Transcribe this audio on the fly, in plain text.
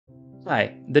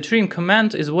Hi, the trim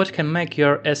command is what can make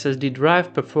your SSD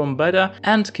drive perform better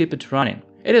and keep it running.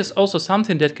 It is also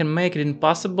something that can make it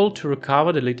impossible to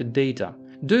recover deleted data.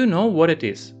 Do you know what it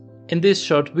is? In this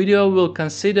short video we'll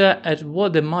consider at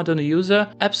what the modern user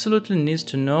absolutely needs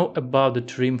to know about the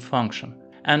trim function,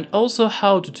 and also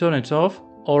how to turn it off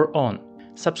or on.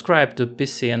 Subscribe to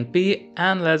pcnp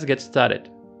and let's get started.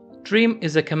 Trim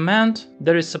is a command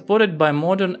that is supported by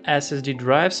modern SSD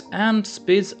drives and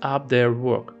speeds up their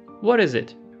work. What is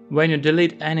it? When you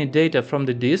delete any data from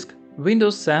the disk,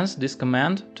 Windows sends this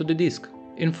command to the disk,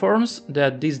 informs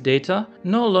that this data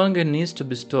no longer needs to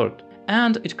be stored,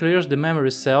 and it clears the memory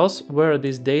cells where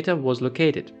this data was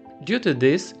located. Due to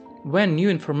this, when new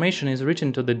information is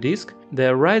written to the disk,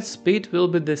 the write speed will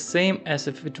be the same as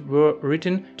if it were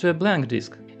written to a blank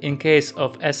disk. In case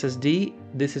of SSD,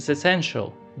 this is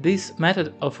essential. This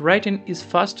method of writing is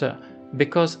faster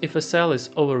because if a cell is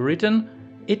overwritten,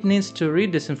 it needs to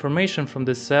read this information from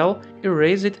the cell,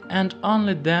 erase it, and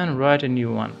only then write a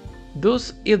new one.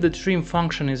 Thus, if the trim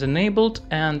function is enabled,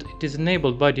 and it is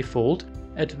enabled by default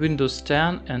at Windows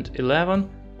 10 and 11,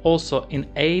 also in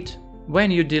 8,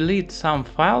 when you delete some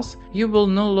files, you will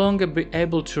no longer be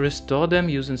able to restore them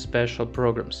using special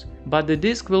programs. But the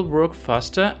disk will work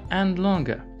faster and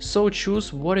longer, so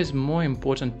choose what is more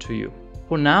important to you.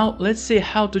 For now, let's see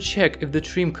how to check if the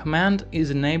trim command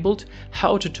is enabled,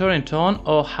 how to turn it on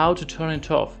or how to turn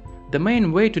it off. The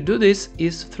main way to do this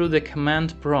is through the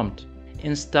command prompt.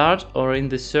 In Start or in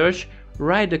the search,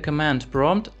 write the command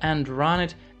prompt and run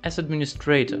it as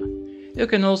administrator. You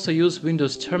can also use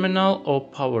Windows Terminal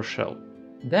or PowerShell.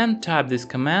 Then type this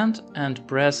command and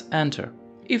press Enter.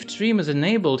 If trim is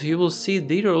enabled, you will see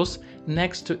zeros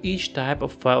next to each type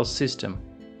of file system.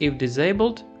 If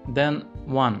disabled, then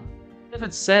 1. If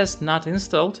it says not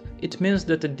installed, it means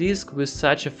that a disk with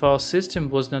such a file system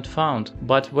was not found,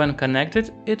 but when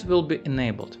connected, it will be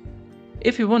enabled.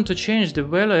 If you want to change the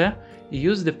value,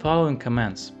 use the following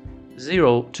commands: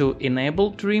 0 to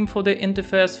enable trim for the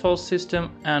NTFS file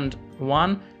system and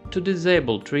 1 to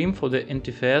disable trim for the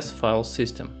NTFS file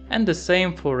system, and the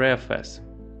same for RFS.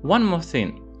 One more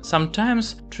thing.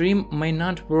 Sometimes trim may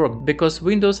not work because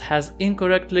Windows has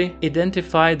incorrectly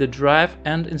identified the drive,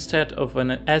 and instead of an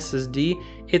SSD,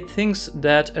 it thinks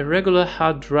that a regular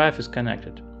hard drive is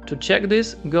connected. To check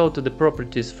this, go to the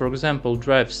properties, for example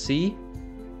drive C,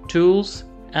 Tools,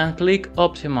 and click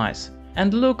Optimize.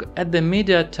 And look at the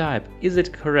media type, is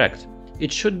it correct?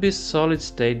 It should be solid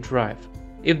state drive.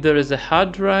 If there is a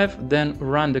hard drive, then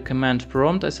run the command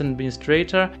prompt as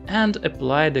administrator and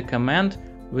apply the command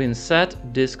winsat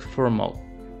diskformal.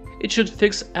 It should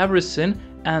fix everything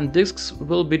and disks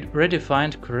will be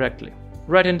redefined correctly.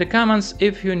 Write in the comments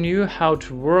if you knew how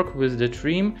to work with the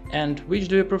trim and which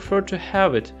do you prefer to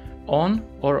have it, on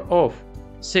or off.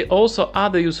 See also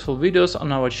other useful videos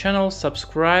on our channel,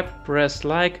 subscribe, press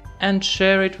like and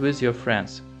share it with your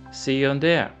friends. See you on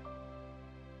there!